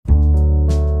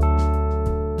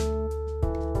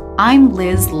I'm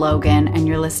Liz Logan, and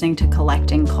you're listening to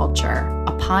Collecting Culture,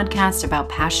 a podcast about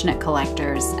passionate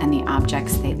collectors and the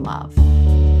objects they love.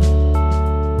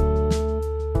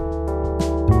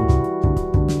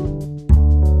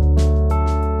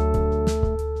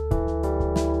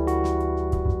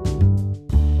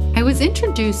 I was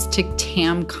introduced to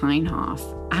Tam Keinhoff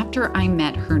after I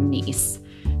met her niece,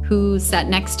 who sat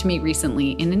next to me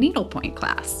recently in a needlepoint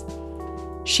class.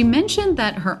 She mentioned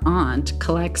that her aunt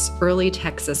collects early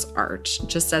Texas art,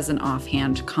 just as an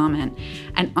offhand comment,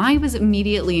 and I was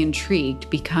immediately intrigued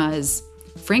because,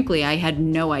 frankly, I had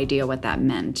no idea what that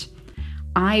meant.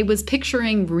 I was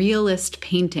picturing realist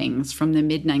paintings from the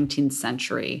mid-19th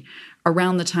century,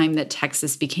 around the time that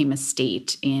Texas became a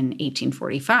state in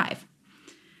 1845.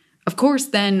 Of course,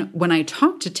 then, when I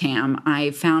talked to Tam,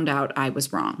 I found out I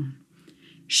was wrong.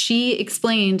 She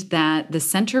explained that the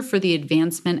Center for the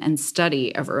Advancement and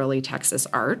Study of Early Texas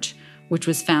Art, which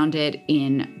was founded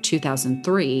in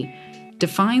 2003,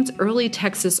 defines early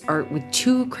Texas art with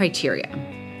two criteria.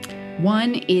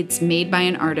 One, it's made by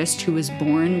an artist who was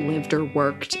born, lived, or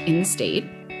worked in the state.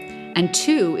 And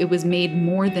two, it was made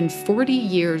more than 40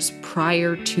 years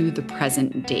prior to the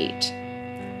present date.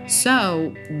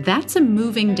 So that's a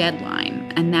moving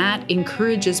deadline, and that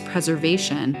encourages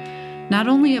preservation not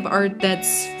only of art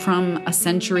that's from a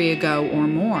century ago or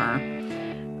more,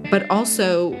 but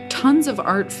also tons of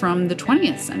art from the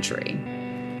 20th century.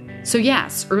 So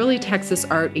yes, early Texas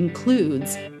art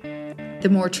includes the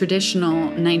more traditional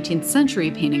 19th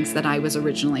century paintings that I was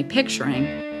originally picturing,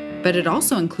 but it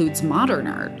also includes modern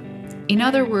art. In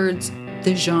other words,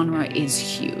 the genre is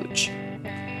huge.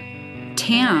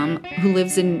 Tam, who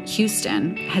lives in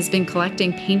Houston, has been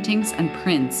collecting paintings and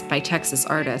prints by Texas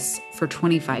artists for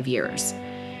 25 years.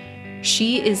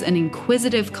 She is an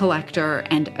inquisitive collector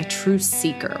and a truth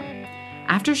seeker.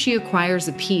 After she acquires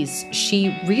a piece,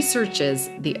 she researches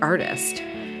the artist,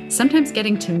 sometimes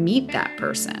getting to meet that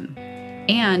person.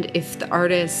 And if the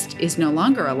artist is no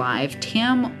longer alive,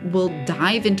 Tam will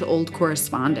dive into old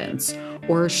correspondence,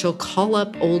 or she'll call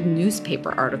up old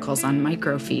newspaper articles on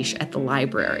microfiche at the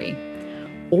library.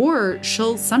 Or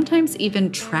she'll sometimes even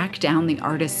track down the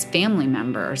artist's family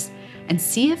members and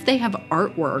see if they have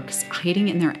artworks hiding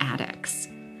in their attics.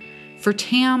 For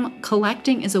Tam,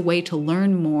 collecting is a way to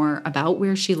learn more about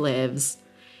where she lives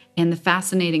and the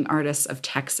fascinating artists of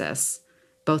Texas,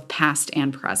 both past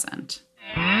and present.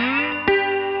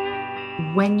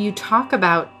 When you talk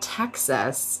about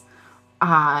Texas,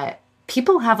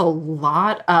 people have a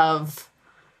lot of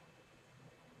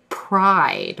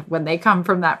pride when they come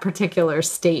from that particular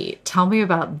state. Tell me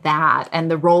about that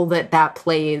and the role that that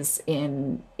plays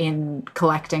in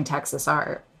collecting Texas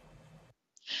art.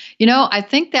 You know, I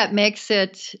think that makes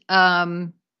it, I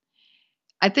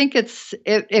think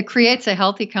it creates a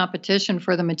healthy competition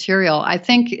for the material. I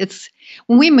think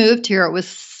when we moved here, it was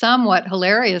somewhat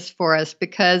hilarious for us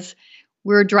because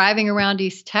we were driving around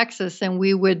East Texas and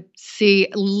we would see,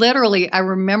 literally, I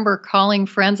remember calling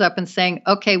friends up and saying,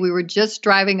 okay, we were just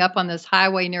driving up on this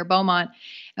highway near Beaumont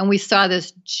and we saw this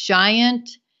giant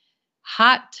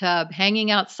hot tub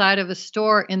hanging outside of a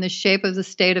store in the shape of the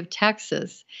state of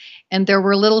Texas. And there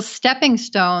were little stepping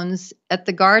stones at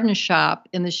the garden shop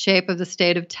in the shape of the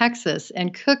state of Texas,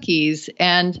 and cookies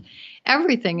and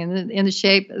everything in the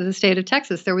shape of the state of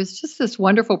Texas. There was just this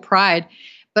wonderful pride,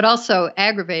 but also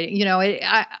aggravating. You know,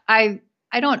 I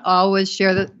don't always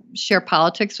share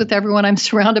politics with everyone I'm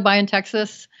surrounded by in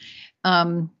Texas,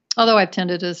 although I've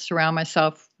tended to surround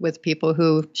myself with people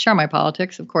who share my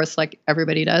politics, of course, like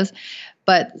everybody does.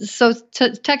 But so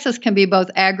Texas can be both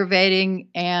aggravating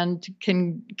and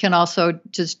can also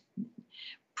just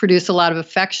produce a lot of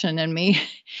affection in me.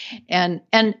 And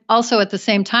also at the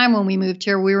same time, when we moved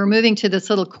here, we were moving to this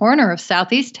little corner of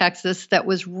Southeast Texas that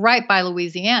was right by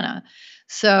Louisiana.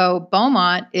 So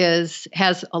Beaumont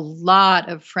has a lot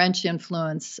of French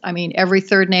influence. I mean, every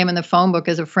third name in the phone book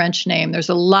is a French name. There's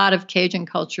a lot of Cajun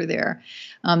culture there.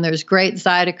 There's great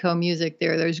Zydeco music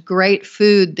there. There's great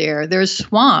food there. There's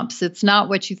swamps. It's not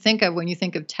what you think of when you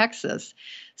think of Texas.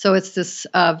 So it's this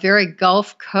very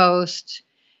Gulf Coast,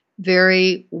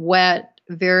 very wet,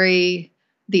 very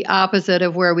the opposite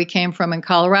of where we came from in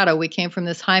Colorado. We came from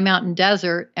this high mountain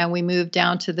desert and we moved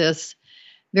down to this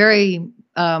very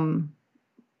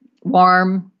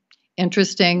warm,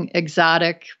 interesting,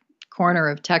 exotic corner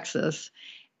of Texas.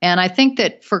 And I think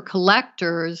that for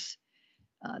collectors,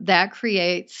 that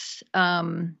creates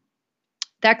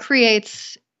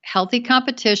healthy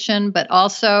competition, but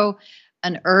also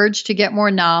an urge to get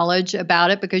more knowledge about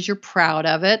it because you're proud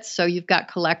of it. So you've got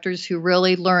collectors who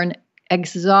really learn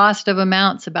exhaustive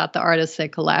amounts about the artists they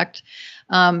collect.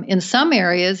 In some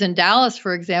areas, in Dallas,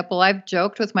 for example, I've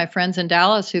joked with my friends in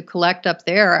Dallas who collect up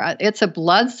there. It's a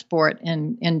blood sport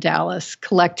in Dallas,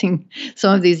 collecting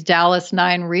some of these Dallas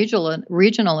 9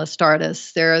 regionalist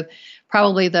artists. They're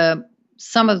probably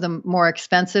some of the more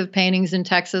expensive paintings in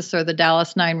Texas are the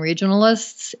Dallas 9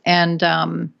 regionalists.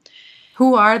 And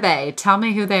who are they? Tell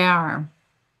me who they are.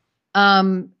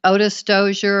 Otis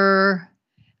Dozier,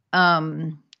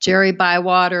 Jerry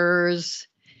Bywaters,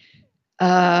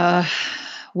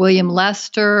 William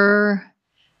Lester.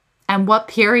 And what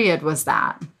period was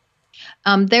that?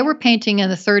 They were painting in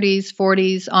the 30s,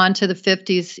 40s, on to the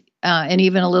 50s, and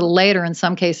even a little later in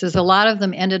some cases. A lot of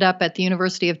them ended up at the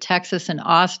University of Texas in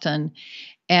Austin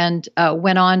and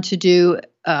went on to do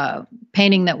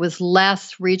painting that was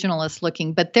less regionalist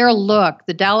looking. But their look,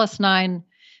 the Dallas 9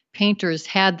 painters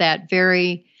had that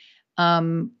very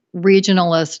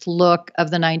regionalist look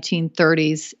of the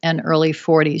 1930s and early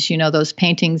 40s. You know, those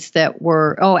paintings that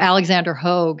were, Alexander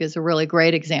Hogue is a really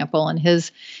great example, and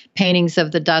his paintings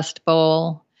of the Dust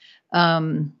Bowl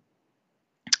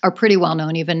are pretty well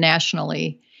known even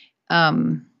nationally.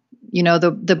 You know,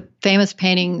 the famous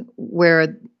painting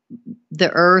where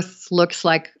the earth looks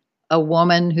like a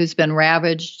woman who's been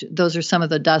ravaged, those are some of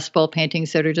the Dust Bowl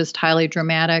paintings that are just highly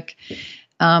dramatic.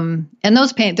 And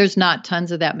there's not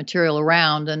tons of that material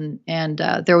around. And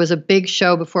there was a big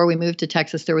show before we moved to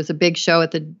Texas. There was a big show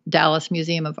at the Dallas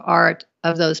Museum of Art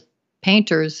of those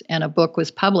painters, and a book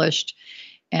was published.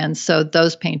 And so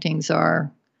those paintings are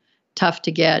tough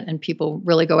to get, and people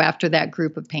really go after that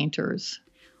group of painters.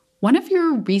 One of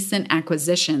your recent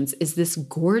acquisitions is this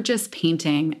gorgeous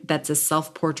painting that's a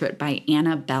self-portrait by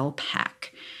Anna Bell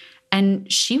Peck.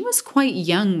 And she was quite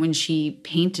young when she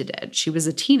painted it. She was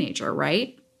a teenager,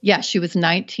 right? Yeah, she was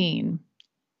 19.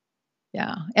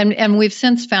 Yeah. And we've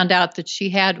since found out that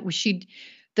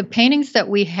the paintings that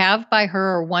we have by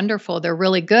her are wonderful. They're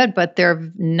really good, but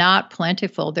they're not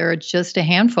plentiful. They're just a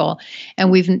handful. And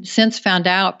we've since found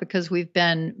out, because we've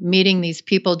been meeting these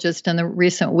people just in the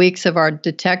recent weeks of our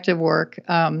detective work,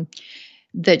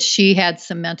 that she had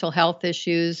some mental health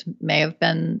issues, may have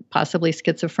been possibly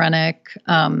schizophrenic.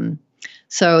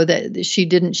 So that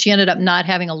she ended up not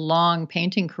having a long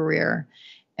painting career,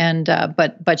 and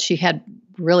but she had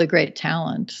really great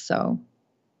talent. So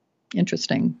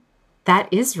interesting.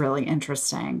 That is really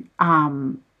interesting.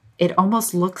 It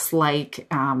almost looks like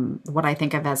what I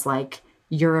think of as like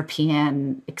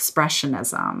European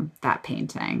expressionism, that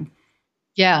painting.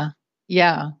 Yeah.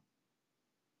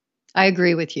 I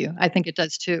agree with you. I think it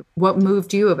does too. What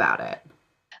moved you about it?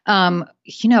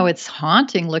 It's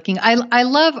haunting looking. I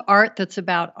love art that's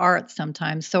about art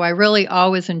sometimes. So I really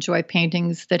always enjoy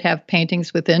paintings that have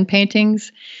paintings within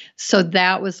paintings. So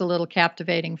that was a little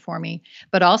captivating for me.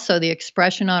 But also the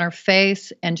expression on her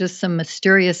face and just some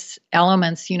mysterious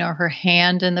elements. You know, her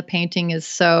hand in the painting is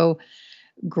so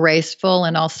graceful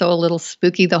and also a little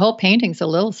spooky. The whole painting's a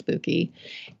little spooky.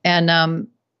 And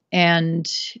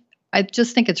I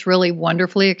just think it's really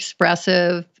wonderfully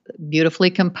expressive, beautifully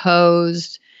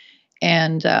composed,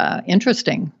 and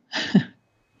interesting.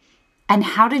 And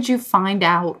how did you find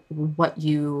out what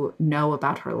you know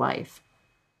about her life?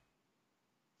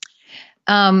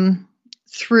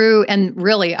 Through, and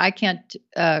really, I can't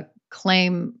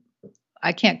claim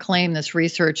this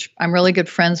research. I'm really good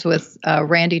friends with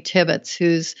Randy Tibbetts,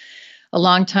 who's a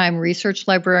longtime research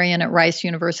librarian at Rice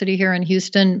University here in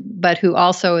Houston, but who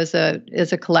also is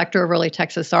a collector of early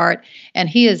Texas art. And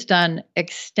he has done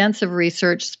extensive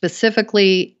research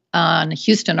specifically on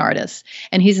Houston artists,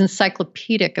 and he's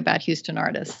encyclopedic about Houston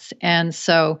artists. And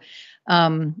so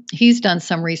he's done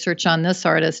some research on this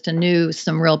artist and knew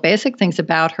some real basic things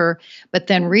about her. But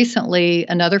then recently,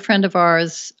 another friend of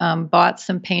ours bought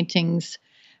some paintings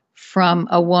from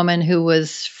a woman who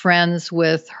was friends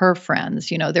with her friends.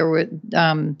 You know,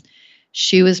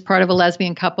 she was part of a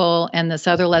lesbian couple, and this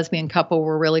other lesbian couple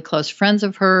were really close friends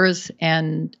of hers,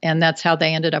 and that's how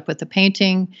they ended up with the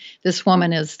painting. This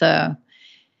woman is the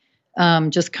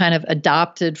just kind of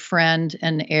adopted friend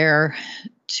and heir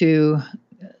to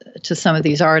some of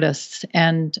these artists.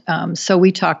 And so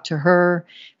we talked to her,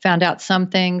 found out some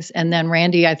things. And then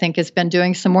Randy, I think, has been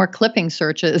doing some more clipping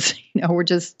searches. You know, we're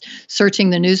just searching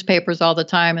the newspapers all the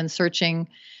time and searching.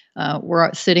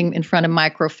 We're sitting in front of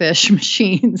microfiche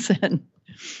machines. And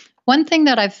one thing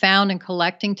that I've found in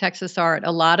collecting Texas art,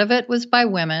 a lot of it was by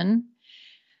women.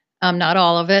 Not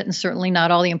all of it, and certainly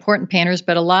not all the important painters,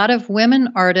 but a lot of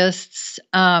women artists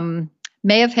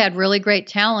may have had really great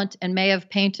talent and may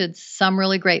have painted some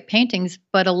really great paintings,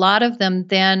 but a lot of them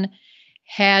then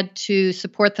had to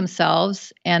support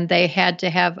themselves, and they had to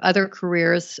have other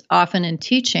careers, often in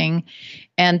teaching,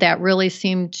 and that really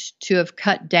seemed to have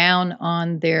cut down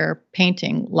on their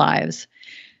painting lives.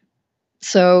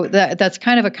 So that's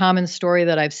kind of a common story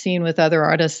that I've seen with other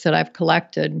artists that I've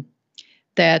collected,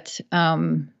 that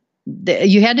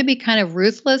you had to be kind of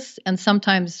ruthless and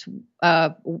sometimes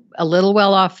a little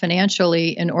well off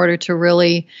financially in order to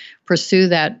really pursue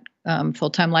that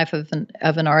full-time life of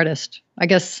an artist. I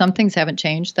guess some things haven't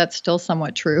changed. That's still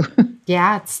somewhat true.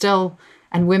 Yeah, it's still,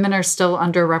 and women are still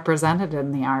underrepresented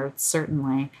in the arts,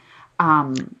 certainly.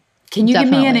 Can you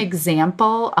give me an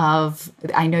example of,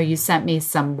 I know you sent me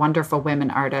some wonderful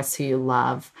women artists who you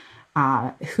love.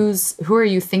 Who are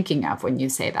you thinking of when you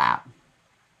say that?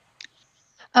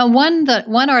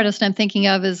 One artist I'm thinking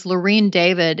of is Lorene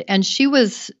David, and she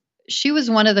was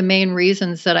one of the main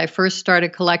reasons that I first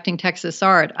started collecting Texas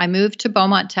art. I moved to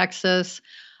Beaumont, Texas.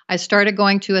 I started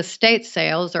going to estate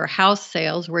sales or house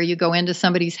sales, where you go into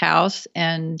somebody's house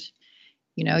and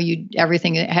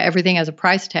everything has a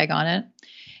price tag on it.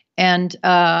 And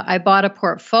I bought a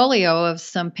portfolio of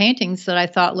some paintings that I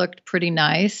thought looked pretty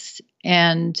nice.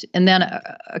 And then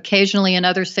occasionally in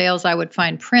other sales, I would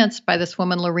find prints by this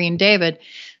woman, Lorene David.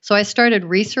 So I started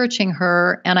researching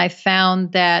her, and I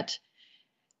found that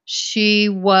she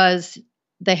was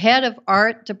the head of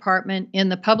art department in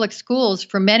the public schools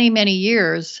for many, many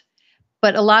years.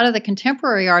 But a lot of the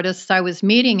contemporary artists I was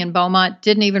meeting in Beaumont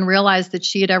didn't even realize that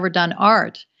she had ever done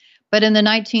art. But in the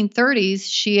 1930s,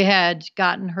 she had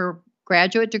gotten her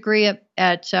graduate degree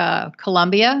at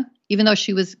Columbia, even though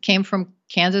she came from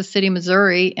Kansas City,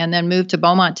 Missouri, and then moved to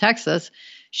Beaumont, Texas.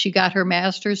 She got her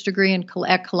master's degree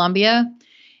at Columbia,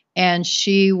 and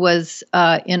she was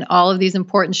in all of these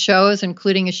important shows,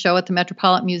 including a show at the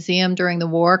Metropolitan Museum during the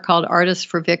war called Artists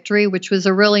for Victory, which was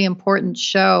a really important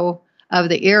show of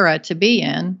the era to be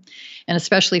in, and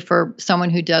especially for someone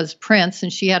who does prints,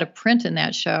 and she had a print in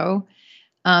that show.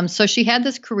 So she had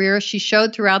this career. She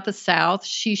showed throughout the South.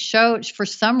 She showed, for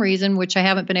some reason, which I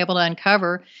haven't been able to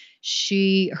uncover,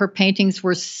 her paintings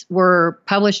were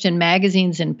published in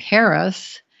magazines in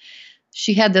Paris.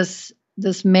 She had this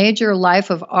major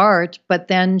life of art, but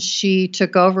then she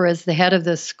took over as the head of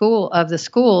the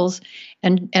schools,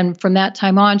 and from that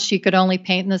time on, she could only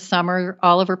paint in the summer.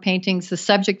 All of her paintings, the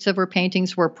subjects of her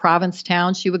paintings were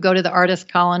Provincetown. She would go to the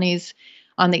artist colonies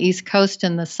on the East Coast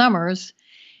in the summers.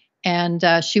 And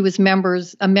she was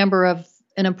a member of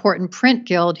an important print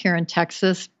guild here in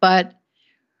Texas, but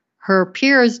her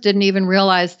peers didn't even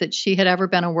realize that she had ever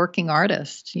been a working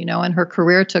artist, and her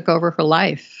career took over her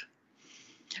life.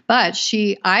 But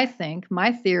I think,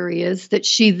 my theory is that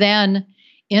she then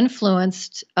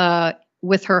influenced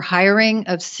with her hiring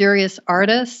of serious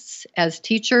artists as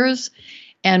teachers,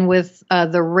 and with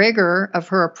the rigor of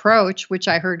her approach, which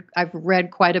I've read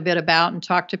quite a bit about and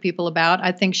talked to people about.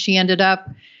 I think she ended up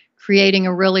creating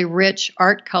a really rich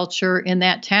art culture in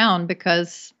that town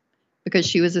because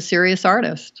she was a serious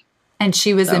artist. And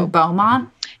she was in Beaumont?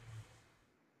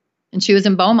 And she was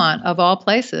in Beaumont, of all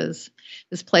places,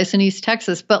 this place in East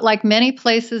Texas. But like many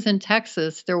places in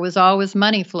Texas, there was always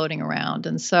money floating around.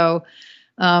 And so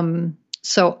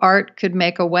art could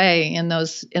make a way in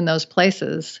those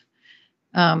places,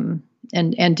 and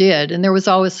did. And there was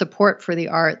always support for the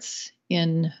arts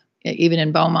even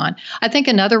in Beaumont. I think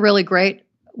another really great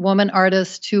woman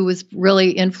artist who was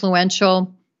really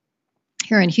influential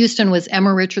here in Houston was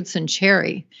Emma Richardson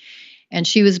Cherry. And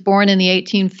she was born in the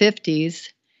 1850s,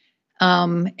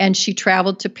 and she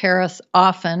traveled to Paris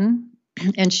often.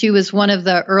 And she was one of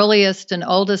the earliest and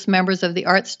oldest members of the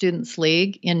Art Students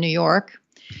League in New York,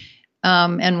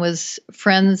 and was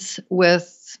friends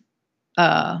with,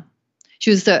 she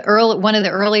was one of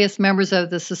the earliest members of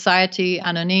the Society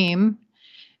Anonyme,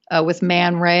 with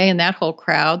Man Ray and that whole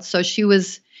crowd. So she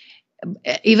was,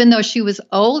 even though she was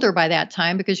older by that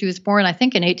time, because she was born, I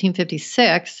think, in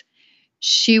 1856,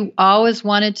 she always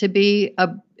wanted to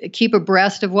keep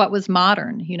abreast of what was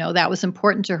modern. That was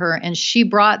important to her. And she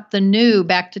brought the new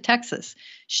back to Texas.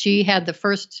 She had the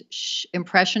first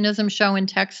Impressionism show in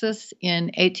Texas in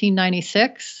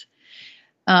 1896,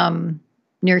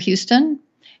 near Houston.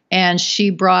 And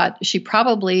she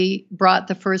probably brought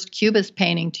the first Cubist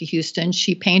painting to Houston.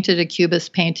 She painted a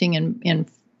Cubist painting in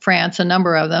France, a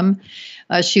number of them.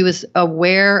 She was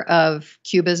aware of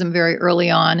Cubism very early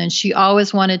on, and she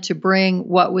always wanted to bring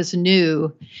what was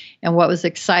new and what was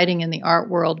exciting in the art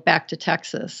world back to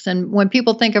Texas. And when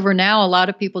people think of her now, a lot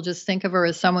of people just think of her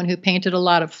as someone who painted a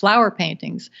lot of flower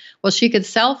paintings. Well, she could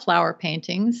sell flower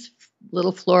paintings,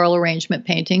 little floral arrangement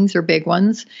paintings or big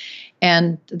ones.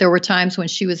 And there were times when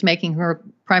she was making her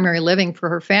primary living for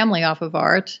her family off of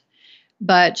art.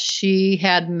 but she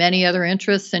had many other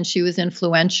interests and she was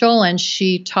influential, and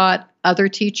she taught other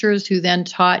teachers who then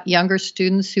taught younger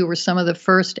students who were some of the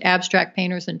first abstract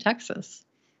painters in Texas.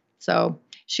 So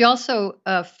she also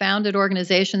founded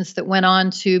organizations that went on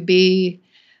to be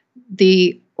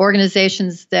the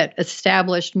organizations that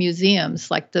established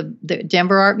museums, like the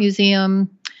Denver Art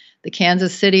Museum, the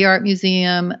Kansas City Art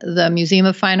Museum, the Museum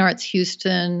of Fine Arts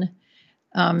Houston,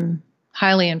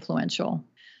 highly influential.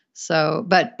 So,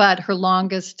 but her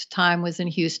longest time was in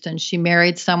Houston. She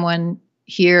married someone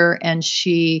here and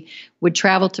she would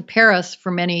travel to Paris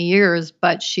for many years,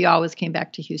 but she always came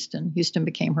back to Houston. Houston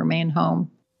became her main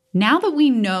home. Now that we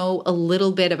know a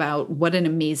little bit about what an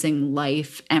amazing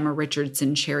life Emma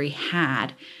Richardson Cherry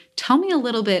had, tell me a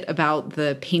little bit about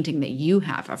the painting that you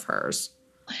have of hers.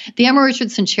 The Emma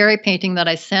Richardson Cherry painting that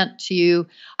I sent to you,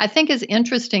 I think is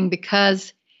interesting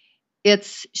because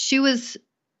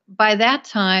by that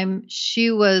time,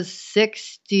 she was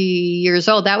 60 years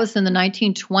old. That was in the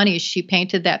 1920s. She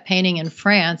painted that painting in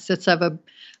France. It's of a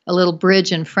little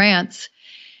bridge in France.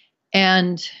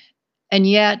 And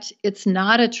yet it's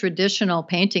not a traditional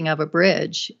painting of a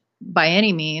bridge by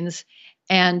any means.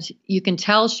 And you can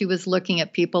tell she was looking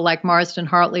at people like Marsden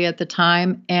Hartley at the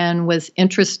time and was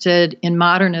interested in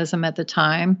modernism at the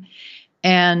time.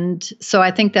 And so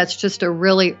I think that's just a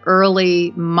really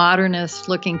early modernist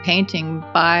looking painting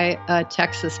by a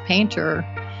Texas painter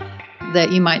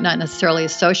that you might not necessarily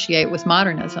associate with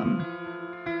modernism.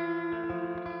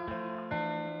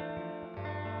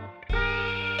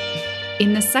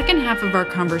 In the second half of our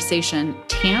conversation,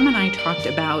 Tam and I talked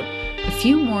about a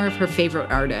few more of her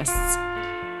favorite artists,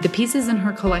 the pieces in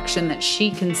her collection that she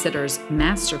considers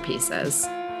masterpieces,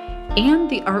 and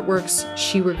the artworks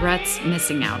she regrets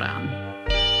missing out on.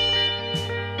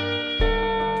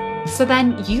 So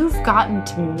then you've gotten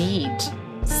to meet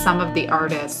some of the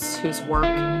artists whose work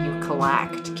you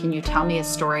collect. Can you tell me a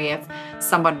story of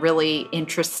someone really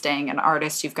interesting, an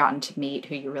artist you've gotten to meet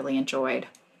who you really enjoyed?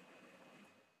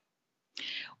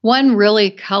 One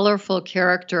really colorful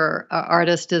character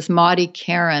artist is Maudie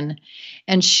Karen.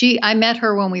 And I met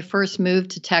her when we first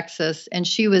moved to Texas, and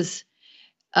she was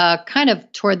kind of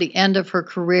toward the end of her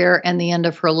career and the end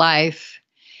of her life.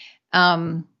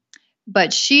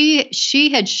 But she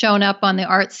had shown up on the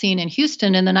art scene in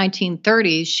Houston in the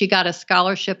 1930s. She got a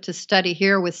scholarship to study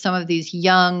here with some of these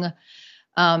young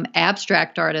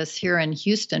abstract artists here in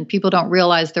Houston. People don't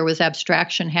realize there was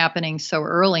abstraction happening so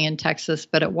early in Texas,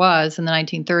 but it was in the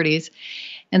 1930s.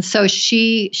 And so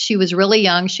she was really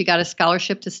young. She got a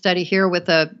scholarship to study here with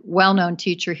a well-known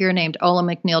teacher here named Ola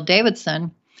McNeil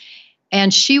Davidson.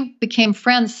 And she became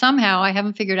friends somehow, I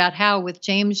haven't figured out how, with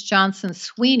James Johnson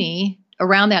Sweeney.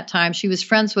 Around that time, she was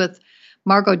friends with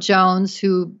Margot Jones,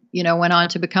 who, went on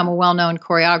to become a well-known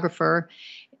choreographer.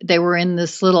 They were in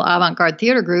this little avant-garde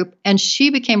theater group, and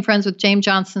she became friends with James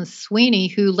Johnson Sweeney,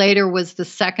 who later was the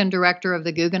second director of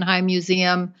the Guggenheim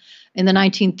Museum. In the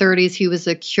 1930s, he was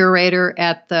a curator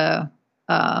at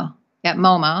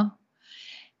MoMA,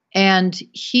 and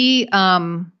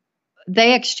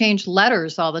they exchanged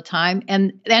letters all the time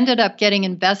and ended up getting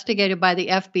investigated by the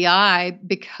FBI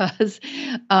because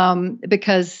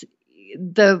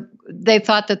they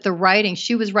thought that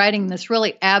she was writing this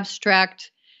really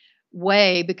abstract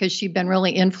way because she'd been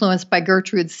really influenced by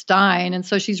Gertrude Stein. And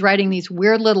so she's writing these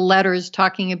weird little letters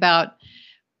talking about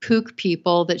Pook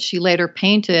people that she later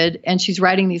painted. And she's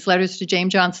writing these letters to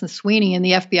James Johnson Sweeney, and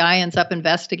the FBI ends up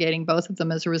investigating both of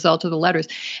them as a result of the letters.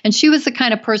 And she was the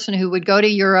kind of person who would go to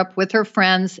Europe with her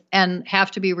friends and have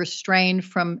to be restrained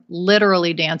from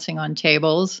literally dancing on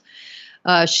tables.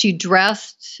 She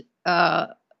dressed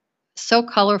so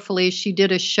colorfully. She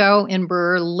did a show in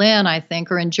Berlin, I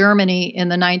think, or in Germany in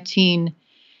the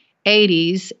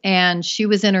 1980s. And she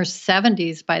was in her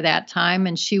 70s by that time.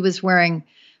 And she was wearing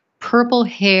purple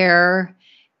hair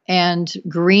and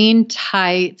green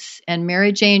tights and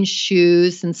Mary Jane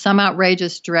shoes and some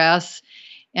outrageous dress.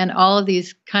 And all of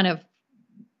these kind of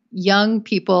young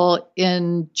people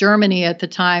in Germany at the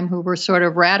time who were sort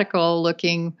of radical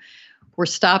looking were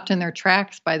stopped in their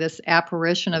tracks by this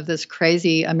apparition of this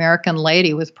crazy American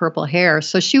lady with purple hair.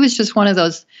 So she was just one of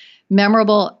those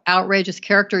memorable, outrageous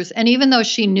characters. And even though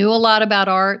she knew a lot about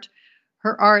art,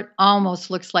 her art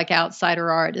almost looks like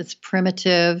outsider art. It's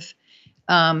primitive,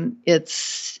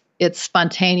 it's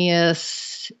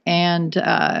spontaneous, and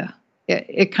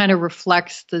it kind of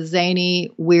reflects the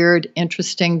zany, weird,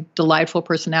 interesting, delightful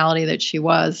personality that she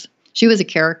was. She was a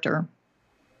character.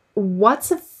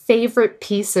 What's a favorite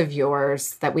piece of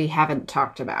yours that we haven't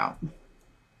talked about?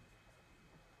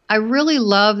 I really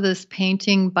love this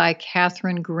painting by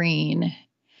Catherine Green.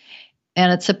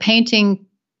 And it's a painting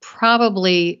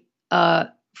probably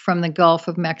from the Gulf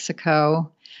of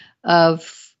Mexico of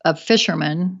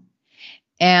fishermen.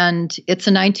 And it's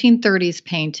a 1930s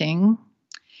painting.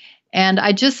 And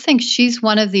I just think she's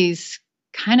one of these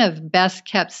kind of best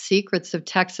kept secrets of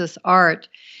Texas art.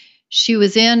 She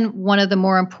was in one of the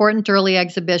more important early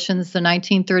exhibitions, the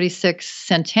 1936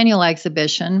 Centennial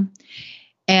Exhibition.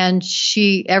 And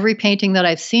every painting that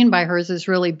I've seen by hers is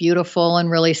really beautiful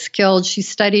and really skilled. She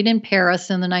studied in Paris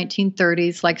in the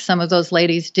 1930s, like some of those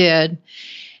ladies did.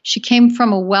 She came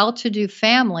from a well-to-do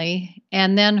family,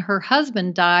 and then her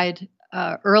husband died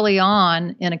early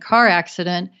on in a car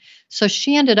accident. So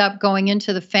she ended up going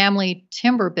into the family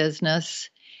timber business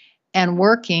and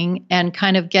working and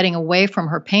kind of getting away from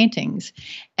her paintings.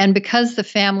 And because the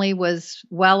family was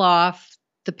well off,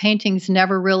 the paintings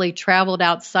never really traveled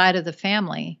outside of the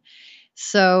family.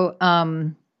 So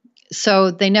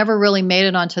they never really made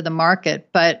it onto the market.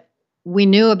 But we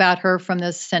knew about her from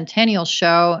this Centennial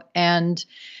show, and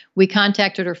we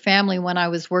contacted her family when I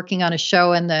was working on a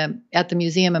show at the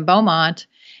museum in Beaumont.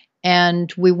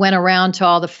 And we went around to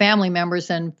all the family members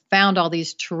and found all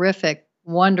these terrific,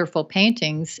 wonderful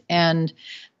paintings. And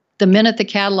the minute the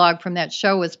catalog from that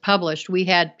show was published, we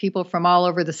had people from all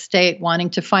over the state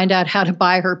wanting to find out how to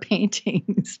buy her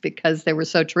paintings because they were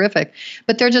so terrific.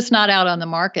 But they're just not out on the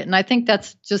market. And I think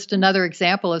that's just another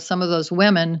example of some of those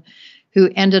women who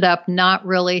ended up not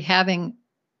really having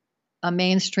a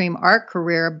mainstream art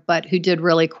career, but who did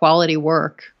really quality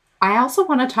work. I also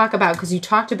want to talk about, because you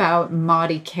talked about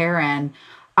Maudie Caron,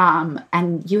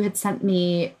 and you had sent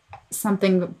me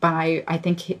something by, I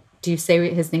think, do you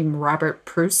say his name, Robert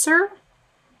Prusser?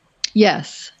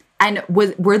 Yes. And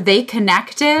were they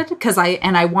connected? Because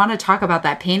I want to talk about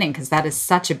that painting, because that is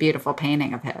such a beautiful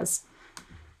painting of his.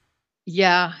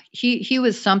 Yeah, he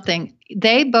was something.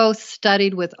 They both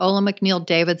studied with Ola McNeill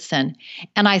Davidson.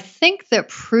 And I think that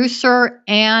Prusser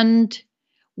and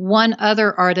one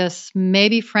other artist,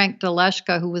 maybe Frank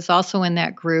Deleshka, who was also in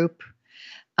that group,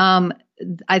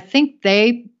 I think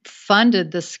they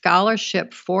funded the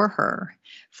scholarship for her,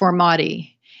 for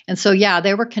Maudie. And so, yeah,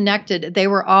 they were connected. They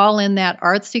were all in that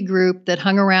artsy group that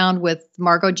hung around with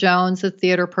Margot Jones, a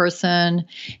theater person,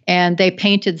 and they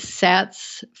painted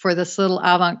sets for this little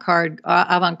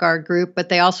avant-garde group, but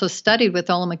they also studied with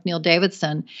Ola McNeill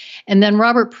Davidson. And then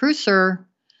Robert Prusser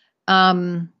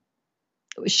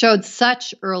showed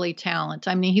such early talent.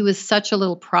 I mean, he was such a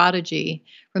little prodigy.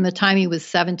 From the time he was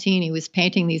 17, he was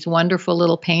painting these wonderful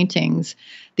little paintings,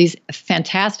 these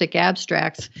fantastic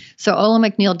abstracts. So Ola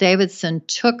McNeill Davidson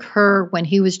took her when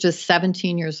he was just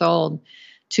 17 years old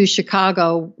to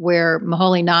Chicago, where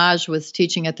Moholy Nagy was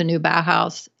teaching at the new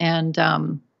Bauhaus, and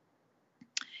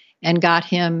got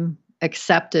him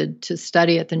accepted to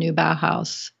study at the new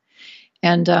Bauhaus.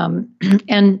 And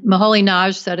Moholy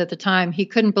Nagy said at the time he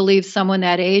couldn't believe someone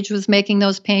that age was making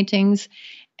those paintings,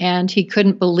 and he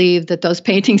couldn't believe that those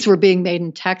paintings were being made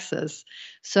in Texas.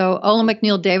 So Ola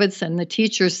McNeill Davidson, the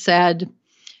teacher, said,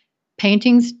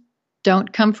 paintings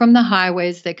don't come from the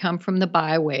highways, they come from the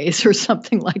byways, or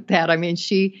something like that. I mean,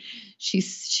 she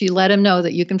let him know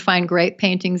that you can find great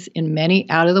paintings in many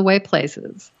out-of-the-way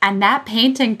places. And that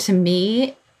painting, to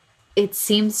me, it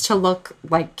seems to look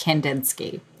like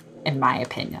Kandinsky. In my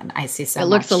opinion, I see so much. It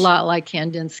looks a lot like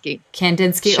Kandinsky.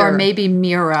 Kandinsky, sure. Or maybe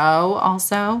Miro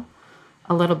also.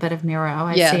 A little bit of Miro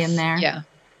I see in there. Yeah.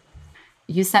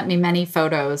 You sent me many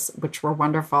photos, which were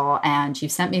wonderful. And you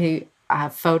sent me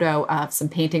a photo of some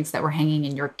paintings that were hanging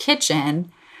in your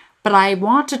kitchen. But I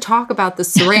want to talk about the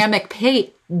ceramic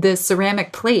plates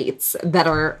that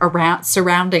are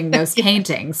surrounding those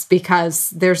paintings,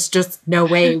 because there's just no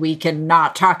way we can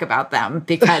not talk about them,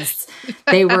 because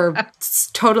they were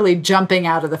totally jumping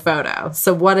out of the photo.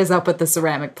 So what is up with the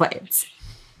ceramic plates?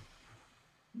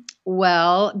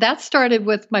 Well, that started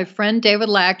with my friend David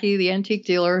Lackey, the antique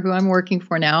dealer who I'm working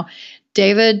for now.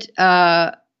 David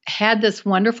had this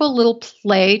wonderful little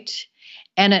plate,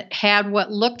 and it had what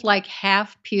looked like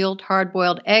half-peeled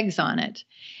hard-boiled eggs on it.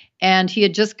 And he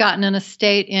had just gotten an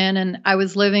estate in,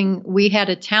 and we had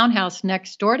a townhouse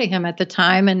next door to him at the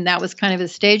time, and that was kind of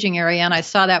his staging area. And I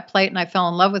saw that plate, and I fell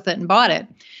in love with it and bought it.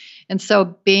 And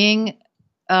so being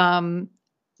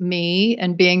me,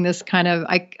 and being this kind of,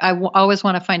 I always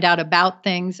want to find out about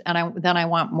things, and then I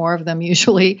want more of them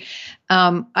usually.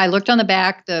 I looked on the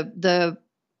back. The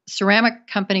ceramic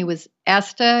company was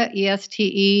Este,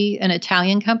 E-S-T-E, an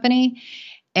Italian company.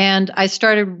 And I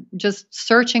started just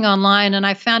searching online, and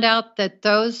I found out that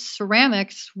those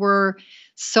ceramics were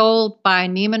sold by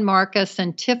Neiman Marcus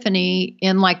and Tiffany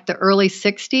in like the early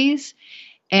 60s.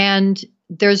 And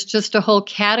there's just a whole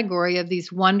category of these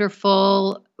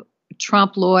wonderful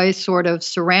trompe l'oeil sort of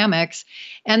ceramics.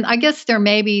 And I guess they're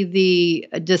maybe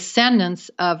the descendants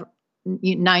of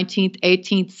 19th,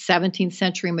 18th, 17th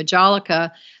century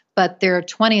Majolica, but they're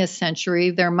 20th century.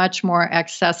 They're much more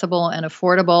accessible and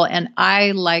affordable, and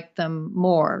I like them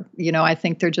more. I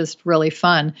think they're just really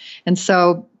fun. And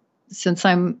so since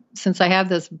I have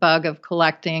this bug of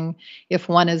collecting, if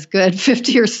one is good,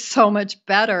 50 are so much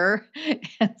better.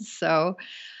 And so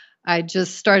I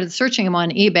just started searching them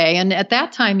on eBay. And at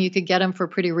that time, you could get them for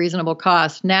pretty reasonable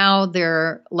cost. Now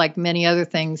they're like many other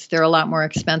things, they're a lot more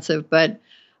expensive, but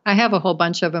I have a whole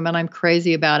bunch of them and I'm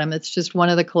crazy about them. It's just one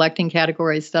of the collecting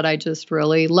categories that I just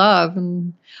really love,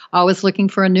 and always looking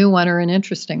for a new one or an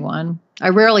interesting one. I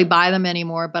rarely buy them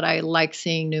anymore, but I like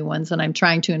seeing new ones, and I'm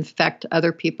trying to infect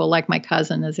other people. Like my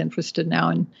cousin is interested now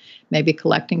in maybe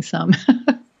collecting some.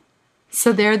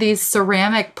 So there are these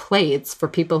ceramic plates, for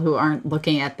people who aren't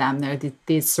looking at them. They're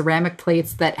these ceramic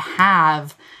plates that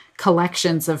have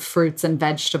collections of fruits and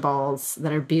vegetables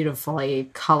that are beautifully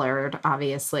colored,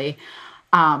 obviously.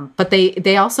 But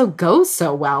they also go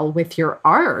so well with your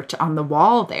art on the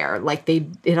wall there. Like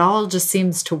it all just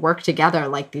seems to work together,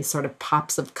 like these sort of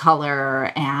pops of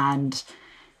color, and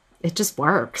it just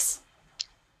works.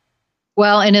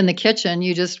 Well, and in the kitchen,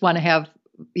 you just want to have,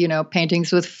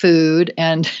 paintings with food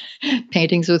and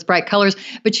paintings with bright colors.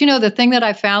 But the thing that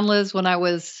I found, Liz, when I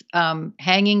was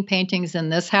hanging paintings in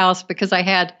this house, because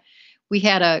we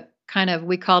had a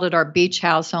we called it our beach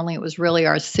house, only it was really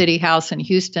our city house in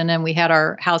Houston, and we had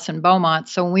our house in Beaumont.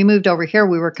 So when we moved over here,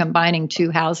 we were combining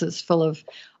two houses full of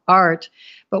art.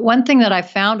 But one thing that I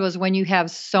found was when you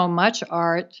have so much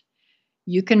art,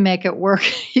 you can make it work.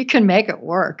 You can make it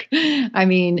work. I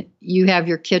mean, you have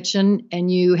your kitchen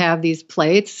and you have these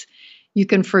plates. You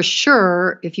can for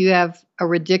sure, if you have a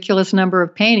ridiculous number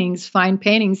of paintings, find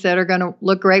paintings that are going to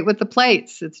look great with the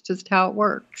plates. It's just how it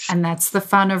works. And that's the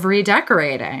fun of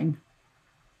redecorating.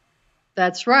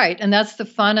 That's right. And that's the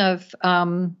fun of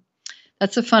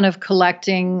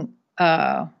collecting,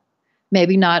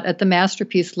 maybe not at the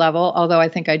masterpiece level, although I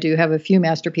think I do have a few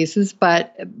masterpieces,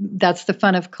 but that's the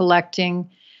fun of collecting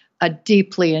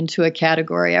deeply into a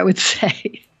category, I would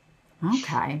say.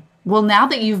 Okay. Well, now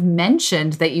that you've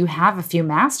mentioned that you have a few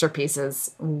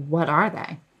masterpieces, what are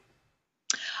they?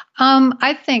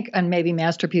 I think, and maybe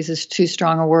masterpiece is too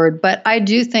strong a word, but I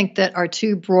do think that our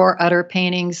two Bror-Utter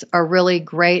paintings are really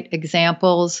great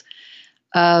examples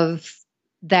of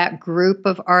that group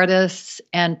of artists,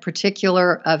 and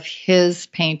particular of his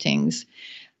paintings.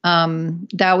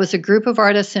 That was a group of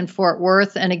artists in Fort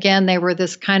Worth. And again, they were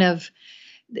this the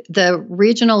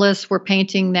regionalists were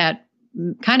painting that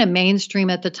kind of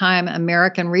mainstream at the time,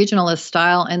 American regionalist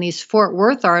style. And these Fort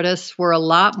Worth artists were a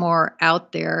lot more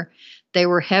out there. They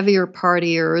were heavier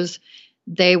partiers.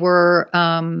 They were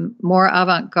more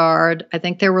avant-garde. I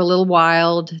think they were a little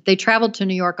wild. They traveled to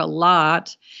New York a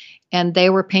lot, and they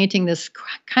were painting this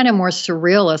kind of more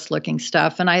surrealist looking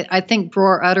stuff. And I think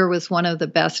Bror-Utter was one of the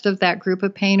best of that group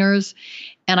of painters.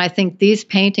 And I think these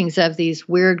paintings of these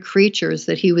weird creatures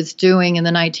that he was doing in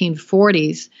the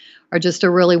 1940s are just a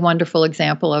really wonderful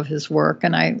example of his work.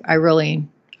 And I really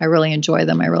enjoy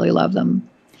them. I really love them.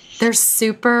 They're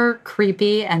super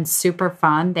creepy and super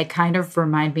fun. They kind of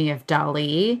remind me of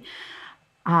Dali.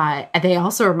 They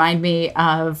also remind me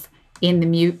of, in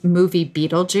the movie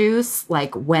Beetlejuice,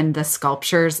 like when the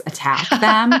sculptures attack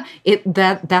them,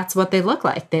 that's what they look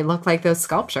like. They look like those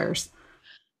sculptures.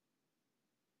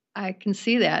 I can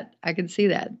see that.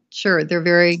 Sure, they're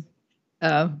very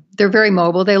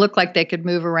mobile. They look like they could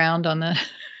move around on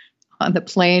the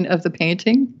plane of the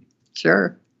painting.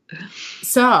 Sure.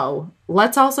 So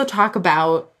let's also talk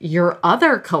about your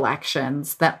other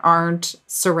collections that aren't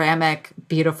ceramic,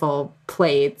 beautiful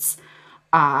plates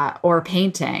or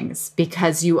paintings,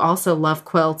 because you also love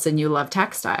quilts and you love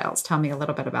textiles. Tell me a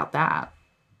little bit about that.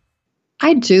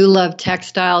 I do love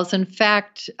textiles. In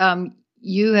fact,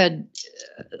 you had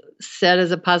said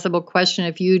as a possible question,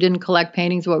 if you didn't collect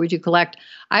paintings, what would you collect?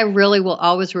 I really will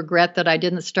always regret that I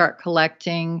didn't start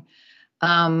collecting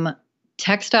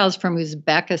textiles from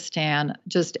Uzbekistan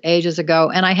just ages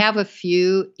ago. And I have a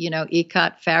few,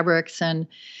 ikat fabrics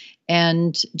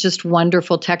and just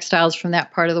wonderful textiles from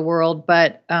that part of the world.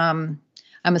 But I'm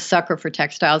a sucker for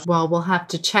textiles. Well, we'll have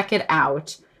to check it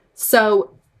out.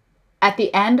 So at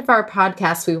the end of our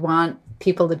podcast, we want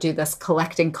people to do this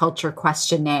collecting culture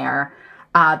questionnaire.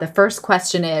 The first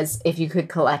question is, if you could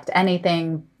collect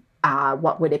anything,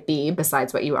 what would it be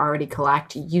besides what you already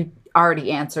collect? You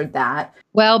already answered that.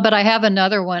 Well, but I have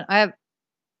another one. I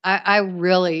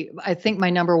think my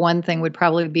number one thing would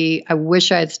probably be, I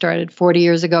wish I had started 40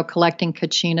 years ago collecting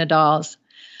Kachina dolls.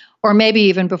 or maybe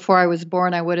even before I was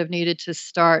born, I would have needed to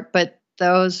start. But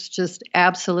those just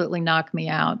absolutely knock me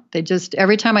out. They just,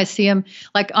 every time I see them,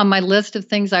 like on my list of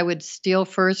things I would steal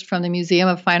first from the Museum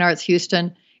of Fine Arts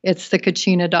Houston, it's the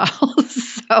Kachina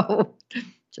dolls. So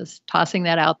just tossing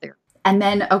that out there. And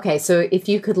then, okay, so if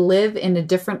you could live in a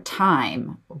different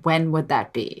time, when would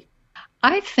that be?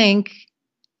 I think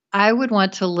I would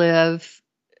want to live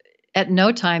at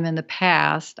no time in the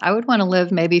past. I would want to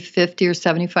live maybe 50 or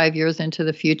 75 years into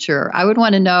the future. I would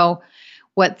want to know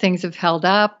what things have held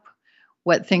up,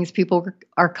 what things people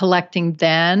are collecting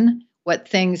then, what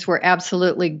things were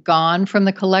absolutely gone from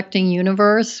the collecting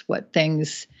universe, what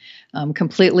things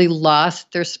completely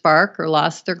lost their spark or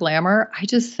lost their glamour. I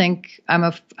just think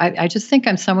I just think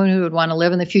I'm someone who would want to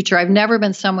live in the future. I've never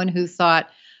been someone who thought,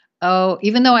 oh,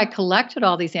 even though I collected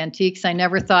all these antiques, I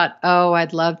never thought, oh,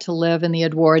 I'd love to live in the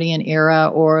Edwardian era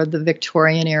or the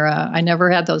Victorian era. I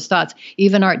never had those thoughts.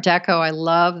 Even Art Deco, I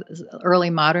love early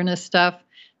modernist stuff.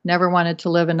 Never wanted to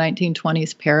live in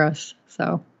 1920s Paris.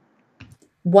 So,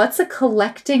 what's a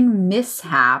collecting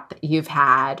mishap you've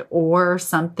had or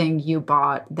something you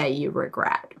bought that you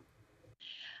regret?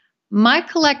 My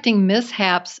collecting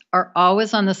mishaps are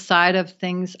always on the side of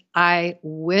things I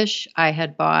wish I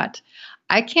had bought.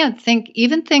 I can't think,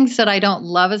 even things that I don't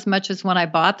love as much as when I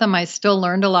bought them, I still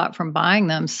learned a lot from buying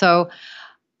them. So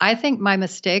I think my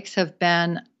mistakes have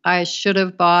been, I should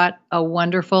have bought a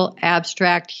wonderful,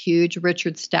 abstract, huge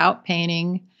Richard Stout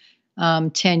painting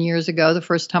 10 years ago, the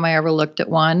first time I ever looked at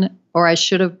one. Or I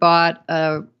should have bought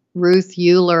a Ruth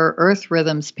Euler Earth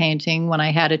Rhythms painting when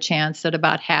I had a chance at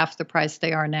about half the price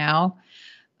they are now.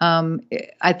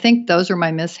 I think those are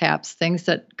my mishaps, things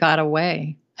that got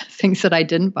away, things that I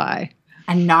didn't buy.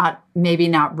 And maybe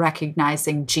not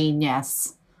recognizing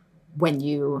genius when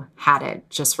you had it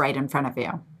just right in front of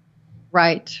you.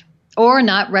 Right. Or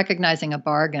not recognizing a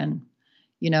bargain,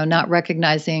 not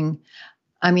recognizing,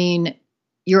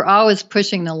 you're always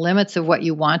pushing the limits of what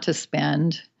you want to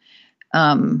spend.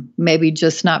 Maybe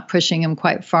just not pushing them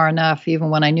quite far enough, even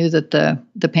when I knew that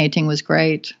the painting was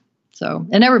great. So,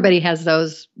 and everybody has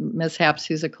those mishaps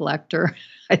who's a collector,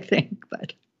 I think,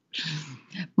 but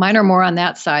mine are more on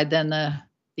that side than the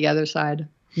other side.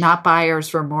 Not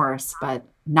buyer's remorse, but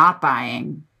not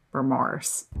buying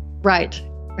remorse. Right.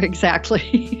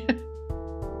 Exactly.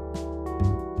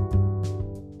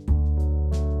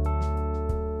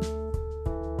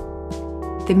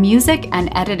 The music and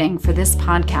editing for this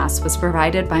podcast was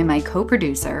provided by my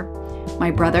co-producer,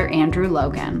 my brother Andrew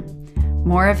Logan.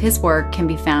 More of his work can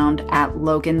be found at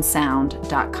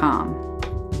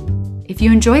logansound.com. If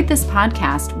you enjoyed this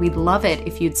podcast, we'd love it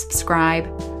if you'd subscribe,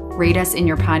 rate us in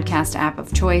your podcast app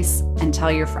of choice, and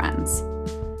tell your friends.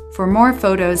 For more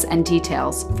photos and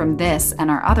details from this and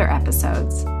our other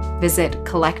episodes, visit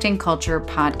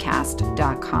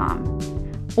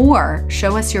collectingculturepodcast.com or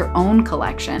show us your own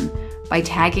collection by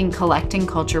tagging Collecting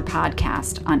Culture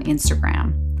Podcast on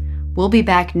Instagram. We'll be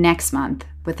back next month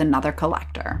with another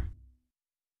collector.